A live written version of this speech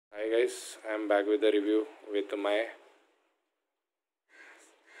Guys, I am back with a review with my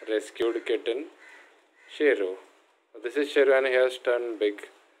rescued kitten Sheru. This is Sheru and he has turned big,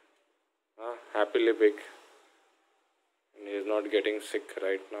 happily big, and he is not getting sick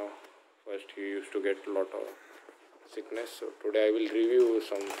right now. First he used to get a lot of sickness, so today I will review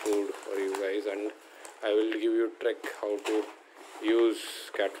some food for you guys and I will give you a trick how to use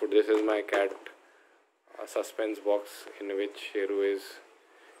cat food. This is my cat suspense box in which Sheru is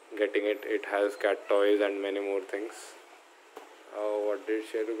getting it. It has cat toys and many more things. What did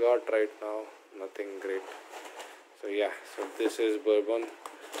Sheru got right now? Nothing great. So yeah, so this is bourbon,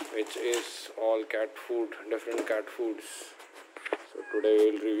 which is all cat food, different cat foods. So today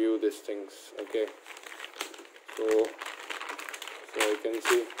we will review these things. Okay. So you can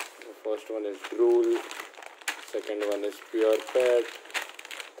see the first one is Drool, second one is Pure Pet,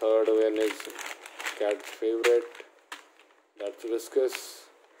 third one is cat favorite, that's Whiskas,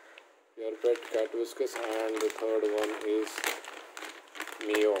 Pure Pet, cat Whiskas, and the third one is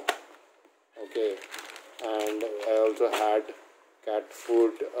Mio. Okay, and I also had cat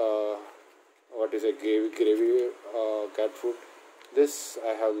food, what is a gravy cat food. This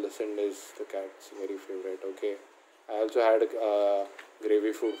I have listened is the cat's very favorite. Okay, I also had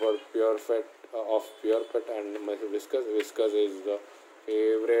gravy food for Pure Pet of Pure Pet and my Whiskas. Whiskas is the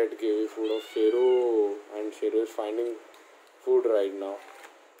favorite gravy food of Sheru, and Sheru is finding food right now.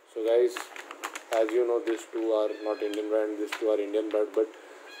 So guys, as you know, these two are not Indian brand, these two are Indian brand, but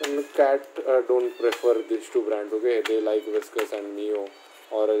the cat don't prefer these two brands. Okay, they like Whiskas and Mio,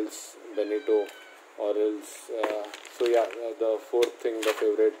 or else Benito, or else so yeah, the fourth thing, the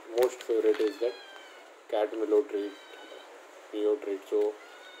favorite, most favorite is that cat Mio treat. So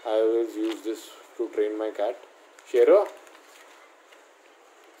I always use this to train my cat. Sheru.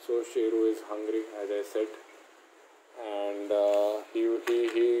 So Sheru is hungry, as I said, and he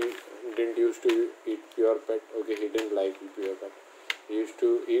didn't used to eat Pure Pet. Okay, he didn't like Pure Pet. He used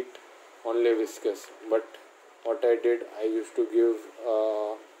to eat only Whiskas. But what I did, I used to give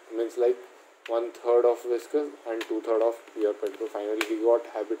means like 1/3 of Whiskas and 2/3 of Pure Pet. So finally he got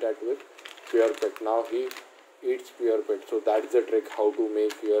habitat with Pure Pet. Now he eats Pure Pet. So that's the trick how to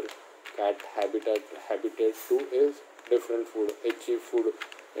make your cat habitat to is different food, a cheap food.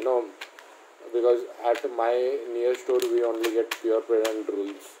 You know, because at my near store we only get Pure Pet and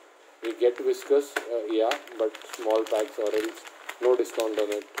Drools. We get Whiskas, yeah, but small packs or else no discount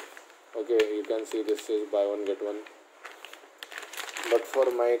on it. Okay, you can see this is buy one get one. But for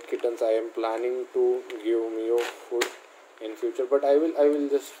my kittens, I am planning to give Mio food in future. But I will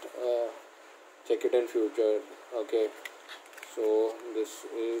just check it in future. Okay, so this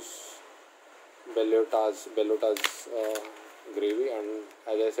is Bellota's gravy, and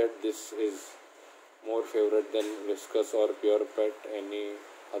as I said, this is more favorite than Whiskas or Pure Pet, any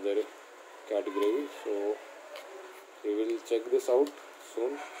other cat gravy. So we will check this out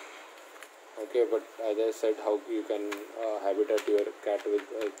soon. Okay, but as I said, how you can habitat your cat with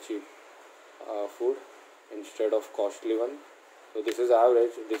cheap food instead of costly one. So this is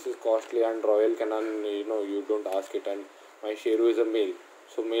average, this is costly, and Royal Canin, you don't ask it. And my Sheru is a male,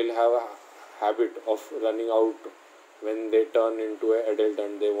 so male have a habit of running out when they turn into an adult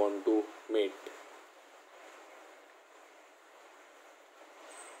and they want to mate.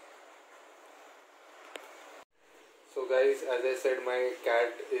 So guys, as I said, my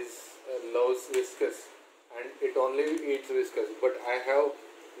cat loves Whiskas and it only eats Whiskas, but I have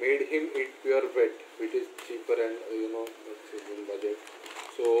made him eat Pure Pet, which is cheaper and it's in budget.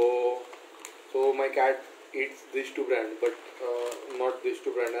 So my cat eats these two brands, but not these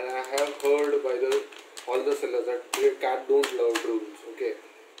two brands. And I have heard by all the sellers that their cat don't love Drools. Okay,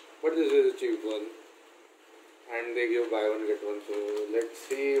 but this is a cheap one, and they give buy one get one. So let's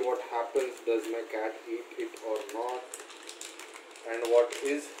see what happens. Does my cat eat it or not? And what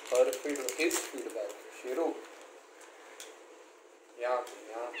is his feedback? Sheru. Yeah.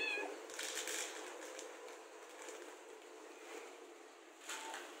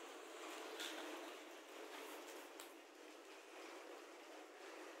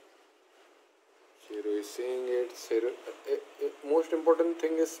 Sheru is seeing it. Most important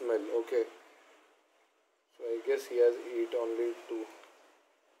thing is smell. Okay. So I guess he has eat only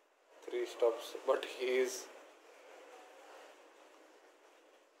 2-3 stops, but he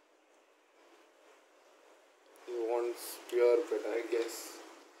wants Pure Pet, I guess.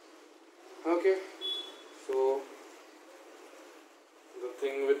 Okay, so the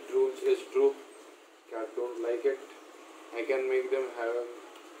thing with Drools is true. Cat don't like it. I can make them have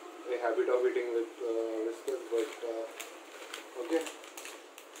a habit of eating with Whiskas, but okay.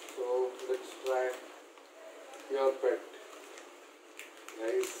 So let's try Pure Pet,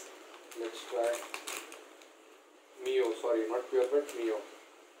 guys. Let's try Mio. Sorry, not Pure Pet, Mio.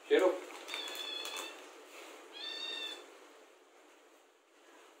 Shero.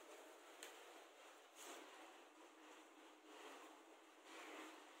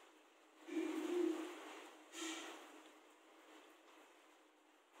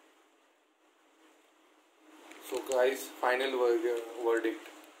 So guys, final verdict.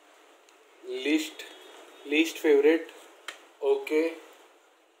 Least favorite, okay,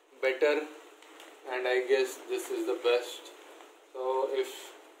 better, and I guess this is the best. So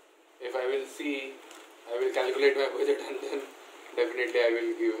if I will see, I will calculate my budget and then definitely I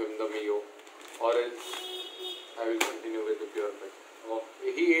will give him the Mio, or else I will continue with the Pure Pet. Oh,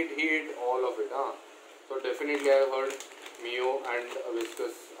 he ate all of it, huh? So definitely I have heard Mio and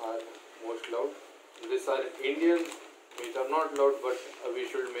Whiskas are most loved. These are Indian, which are not loved, but we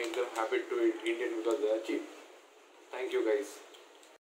should make them habit to eat Indian because they are cheap. Thank you guys.